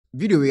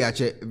video ya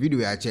che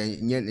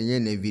nye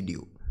na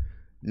video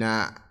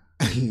na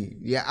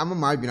ya ama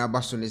ma adwena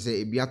baso ne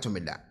se ebi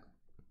atomeda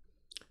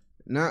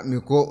na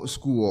meko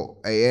school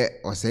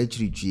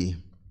osachirichie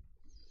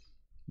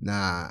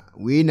na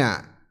we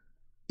na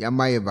ya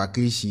maye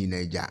vacation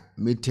na ja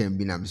metem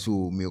bi na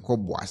so meko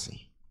boase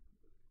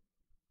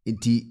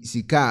nti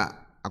sika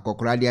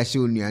akokora de ahye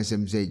onu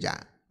ansem se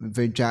ja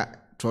mfantwa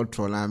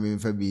trotro na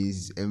mfa bi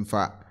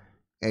emfa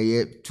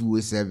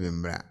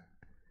 207 bra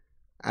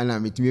ana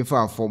mitimi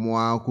fa fomo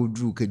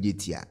akodru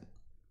kajetia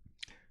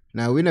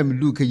na we na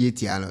midu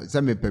kajetia no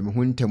se mepem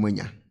ho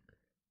ntamanya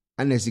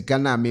ana sika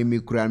na me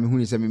kura me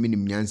hunu se me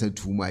nim nyansa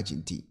too much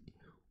nti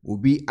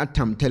obi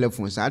atam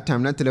telephone sa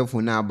atam na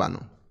telephone na aba no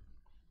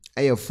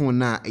phone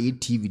na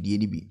TV de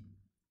ni bi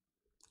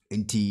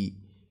nti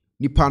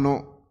nipa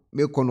no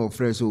me kono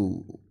friend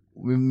so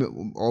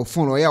o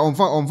phone o ya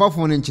onfa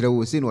phone nkyere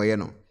wo se no oye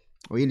no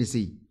oye ni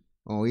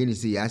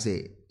sei ya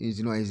say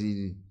you know is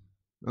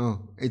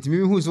it me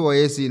who so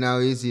oye si na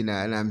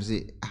and I'm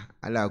say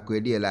ala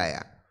kwedi ela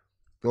ya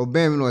to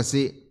bem no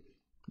say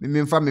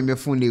me mfa me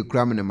phone de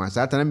kura me ma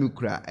sa atana me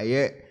kura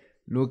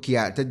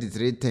Nokia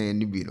 3310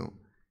 ni bi no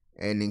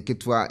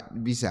nketwa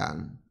bisa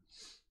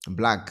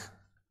black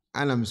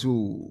and I'm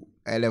so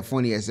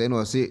telephone yes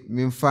no say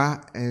me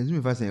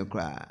mfa say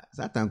kura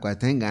satan kwa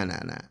 10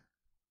 Ghana na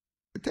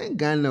 10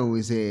 Ghana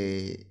we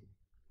say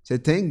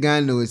 10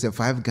 Ghana we say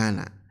 5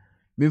 Ghana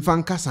me mfa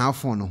nka sa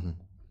phone no ho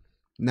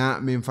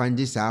na me mfa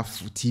nje sa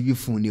TV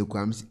phone e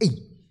kwa me say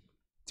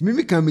ti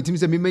me kan me tim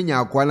say me manya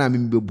akwa na me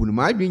bebu no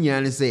ma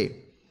adwenya ne say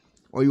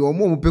oyo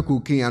mo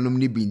peku kin anom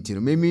ne bi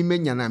ntino me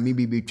manya na me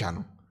bi betwa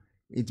no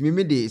it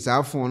me de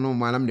sa phone no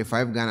ma na me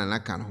 5 Ghana na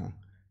kan ho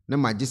na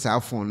magye sa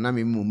phone na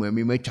me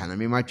matwa na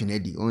me matwe na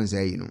di on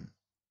say you know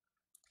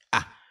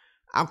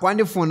akwa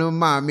ne phone no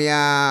ma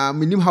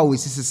me nim how we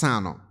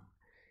sisa no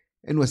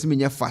eno se me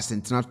nya fast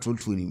internet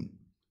trotro nim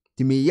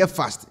ti me ye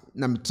fast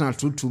na me internet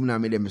trotro na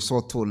me de me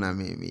sorto na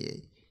me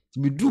ti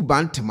me du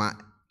bantama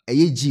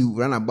ji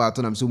run about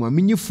na me so ma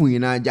me nyi phone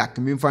na jack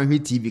me mfa hwe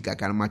TV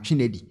kaka na matwe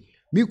na di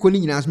me ko ni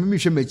nyina so me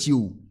hwe machi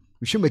o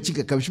me hwe machi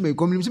kaka me hwe me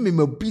ko me so me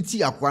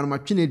mabiti akwa na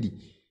matwe na di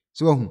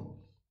so ho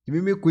ti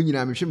me ko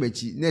nyina me hwe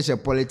machi na she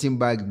polythene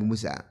bag bu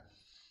musa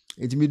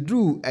it me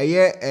do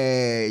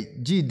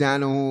G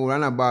dan no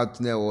run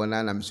about na wo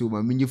na me so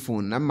ma me nyi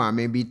phone na ma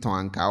me bi ton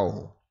anka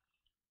o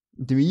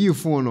nti me yi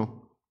phone no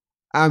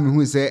me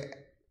hu se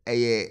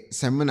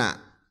seminar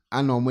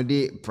ana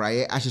omode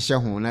praye ahyehye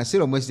ho na se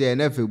omo se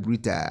na fa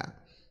bruta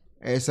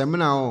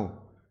seminar o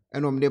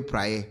ena omode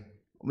praye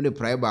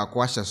ba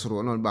kwa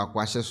hyesoro na ba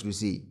kwa hyesoro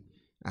se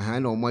aha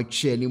na omo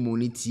twa ni mu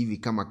ni TV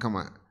kama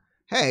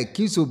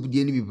kinso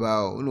budie ni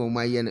biba o na omo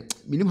aye na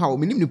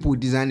minim ni po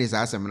design is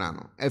seminar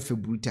no fa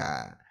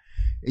bruta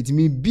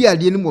etimi bia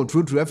de ni mo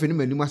trotro afa ni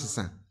manim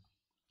asesa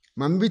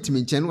ma me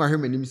bitimi nche no ahwe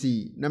manim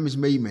se na me so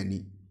mayi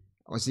mani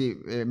o se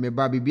me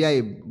ba bibia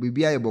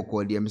e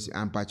boko de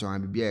ampa cho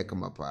bibia e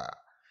kama pa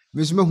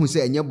me so mehu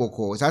se enye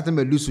boko sa ta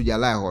me lusu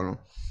jala ho no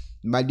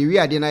ba de wi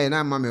ade na ye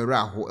na ma me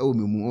ra ho e o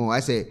memu o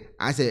ase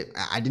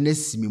ade na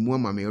simi mu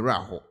ma me ra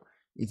ho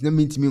it na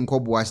mintimi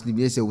nkobo as ni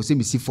bi se wo se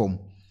mi si form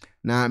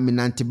na me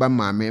nante ba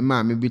ma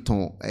me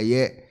biton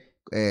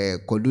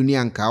koduni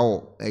anka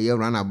o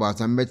run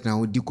about am betina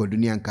ho di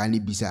koduni anka ni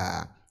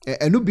bisa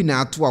enu bi na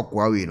ato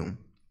akwa we no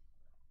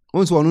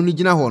onso onu ni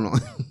gina ho no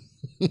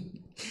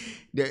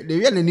de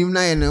wi ananim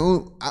na ye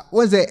no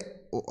wonse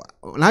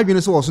na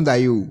adwene so woso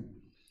daye o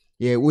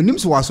ye wonim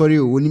so wasori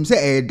o wonim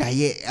se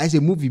daye as a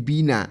movie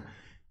bi na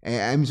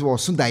am so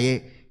woso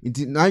daye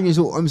nti na adwene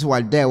so am so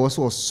wadaye wo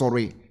so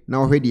sorry na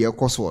wo hwede ye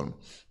koso no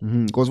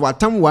because what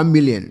time 1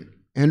 million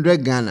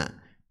 100 Ghana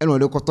eno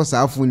de koto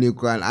sa phone e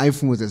kura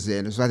iPhone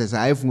se no so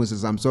that iPhone se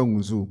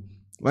Samsung so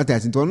what I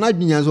think na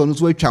adwene so no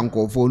so atwa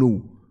nkofo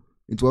no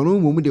nti ono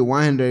mu de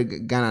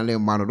 100 Ghana le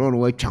ma no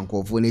no atwa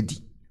nkofo na di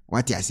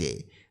what I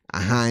say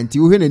aha nti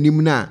wo hwe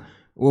nanim na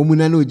wo mu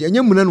na no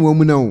enya mu na no wo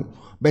mu na o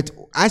but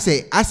I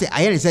say I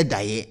said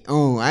daye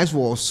as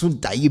was so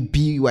daye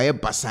bi wa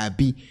basa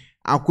bi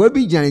akwa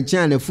bi jan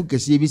chan na fu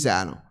kese bi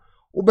sa no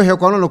wo be he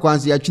ko no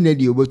kwanse ya twina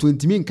di obo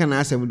ntimi nka na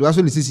asem do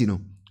aso ne sisi no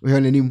wo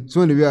hwe nanim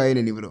so ne bi aye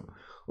nanim no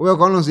wo be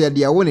ko no so ya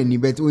dia wo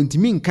nanim but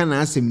ntimi nka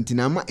na asem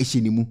ntina ma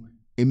ehye nimu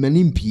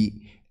emani mpie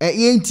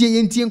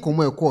yentie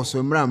nkomo e ko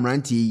so mra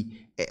ntie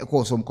e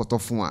ko so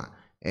mkotofo a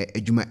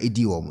adwuma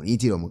edi wo mo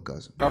yiti wo mo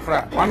ka so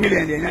kafra 1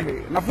 million de nya be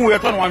na fun we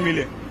ton 1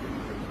 million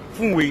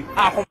fun we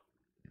akọ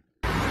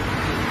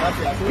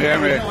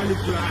yeah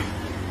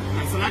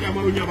asalaga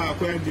ma onya ba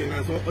akọ de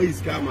na so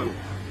oyiska ma no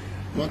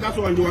but that's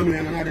one 1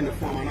 million na de the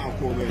form na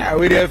akọ we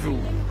we dey fu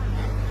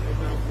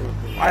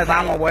why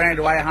sa mo boy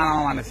de why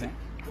ha na se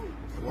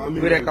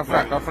we dey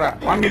kafra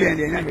 1 million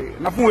de nya be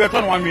na fun we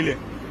ton 1 million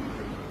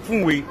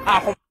fun we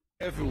akọ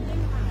fu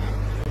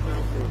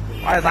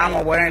why sa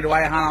mo boy de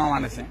why ha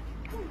na se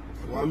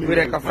we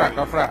dey kafra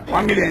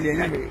 1 million de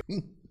nya be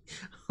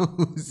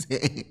Ose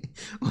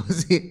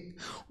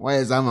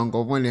why zaman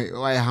go phone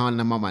why how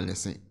na mama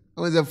listen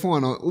o the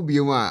phone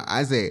ubie mu a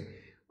I say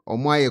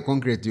omo aye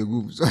concrete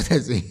egu so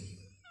that say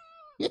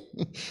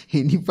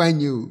He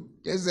find you.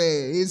 Just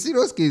a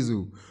serious case.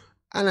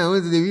 And I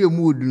want to be a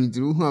mood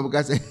into who have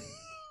got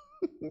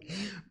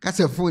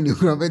a phone you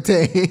grab it.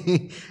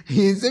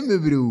 He sent me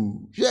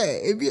blue. Yeah,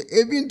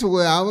 if you to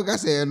where I will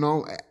say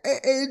no,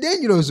 a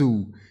dangerous.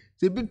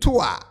 It's a bit too.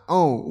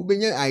 Oh, be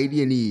your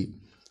idea.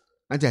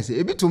 I just say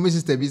a bit to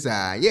Mrs.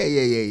 Tabisa.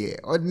 Yeah.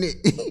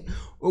 Ordinary.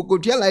 O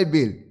could tell I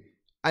bill.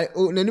 I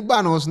own any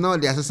banos now,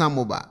 there's some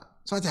mobile.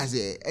 So I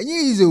say, and you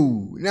is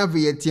never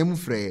yet Tim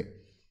Frey.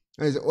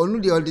 As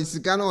only the old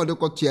Sicano or the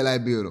cotier I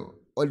bill,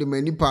 or the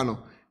many panel.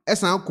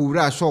 As I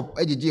could shop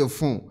at the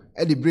phone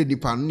at the bready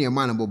pan near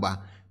Manaboba.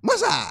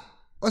 Massa,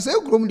 or say,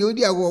 Grum, the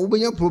idea will open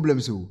your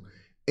problems.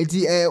 It's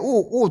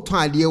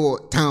tidy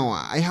or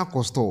town. I have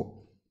costo.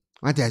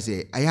 What I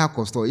say, I have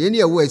costo.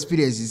 Any other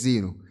experiences,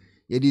 you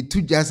did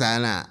 2 jazz.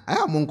 I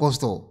am on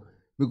costo.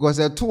 Because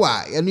a tour,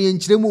 and you in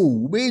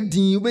Chilemu,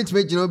 waiting, you bet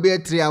me no be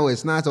 3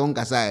 hours, not on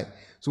Casai.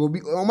 So be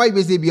on my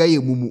best be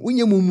a mumu,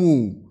 unya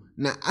mumu.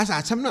 Now, as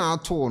I am now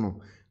torn,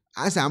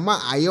 as I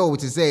ought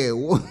to say,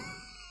 oh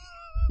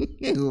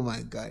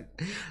my God.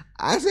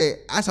 I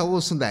say, as I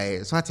was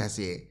Sunday, so what I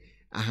say,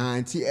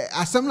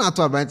 as I'm not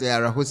to about the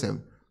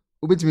Arahosem,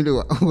 ubit me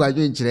who are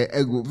doing Chile,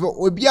 ego,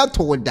 or be out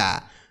toward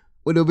that,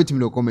 or the bit me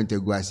no comment a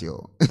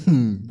guasio.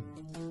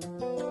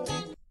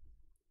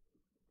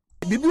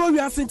 Bibio we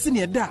asenti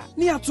ne da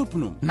ne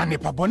atopno na ne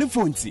pabone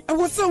fonti e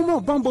wo se wo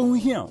bambo hu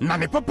hia na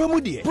ne papa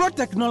mu de Pro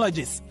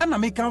Technologies ana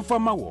me kan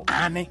fama wo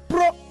ane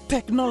Pro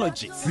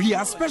Technologies. We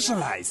are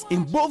specialized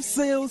in both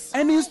sales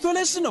and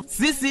installation of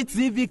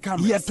CCTV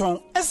cameras.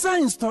 Yeton esa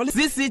install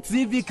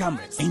CCTV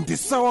cameras in the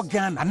South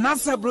Ghana and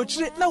NASA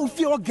brochure na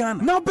ufi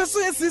Ghana. Now peso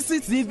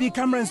CCTV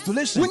camera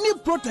installation. We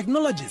need Pro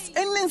Technologies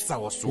and Nensa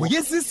also. We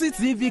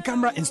CCTV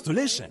camera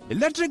installation,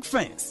 electric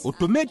fence,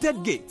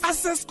 automated gate,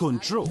 access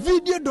control,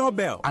 video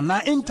doorbell, and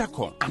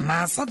intercom,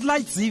 and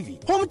satellite TV,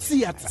 home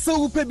theater.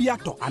 So upe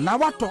biato, and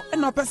wato,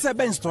 and our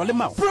pesebe install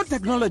them out. Pro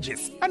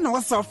Technologies and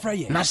our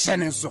software. Na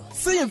shenenso.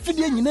 Say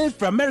fidie nyina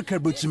from America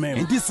brochimem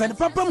enti send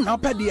papam na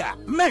opedia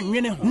man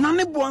nwene ho na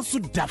ne bo anso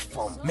da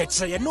form me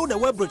cheye no the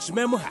web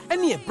brochimem ha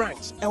ene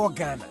branch e wo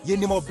Ghana ye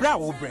ni mo bra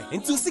wo bre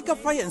enti sika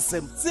fire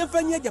nsem se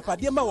fanya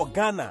japade ma wo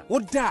Ghana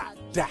wo da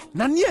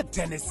na ne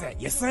tenese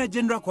ye say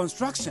general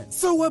construction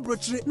so web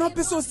brochire na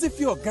peso si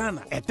fi o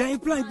Ghana e dan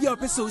plan bi o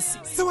peso si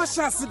se wa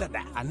sha se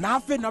dada ana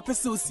afi na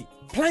peso si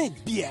plan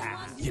bia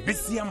ye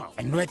besi ama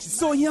eno echi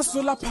so here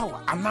solar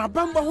power ana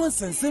bamba ho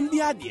nsensem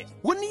bi ade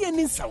woni ye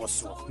ni nsa wo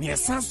so ne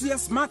esanso ye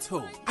smart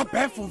home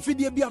abefo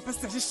fidie bi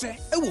apesta hyehyɛ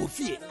e wo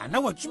fie ana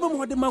watwuma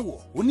mo de ma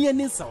wo woni ye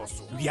ni nsa wo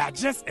so we are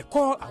just a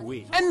call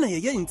away and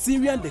ye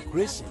interior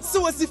decoration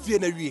so wasi fie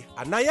na wie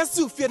ana ye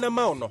si fie na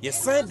ma wo no ye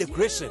sign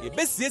decoration ye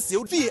besiesie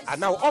wo fie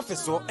ana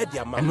office o e de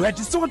ama eno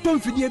echi so tom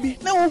fidie bi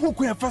na wo ho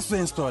kwan fa so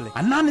install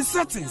ana ne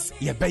settings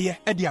ye beye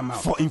e de ama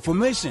for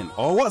information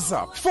or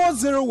WhatsApp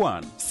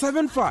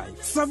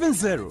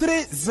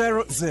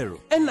 401-7570-300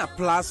 and a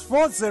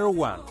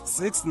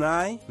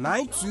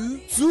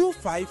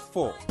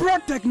 +401-6992-254. Pro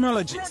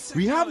Technologies.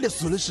 We have the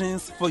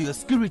solutions for your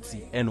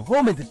security and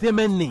home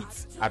entertainment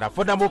needs at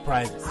affordable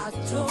prices.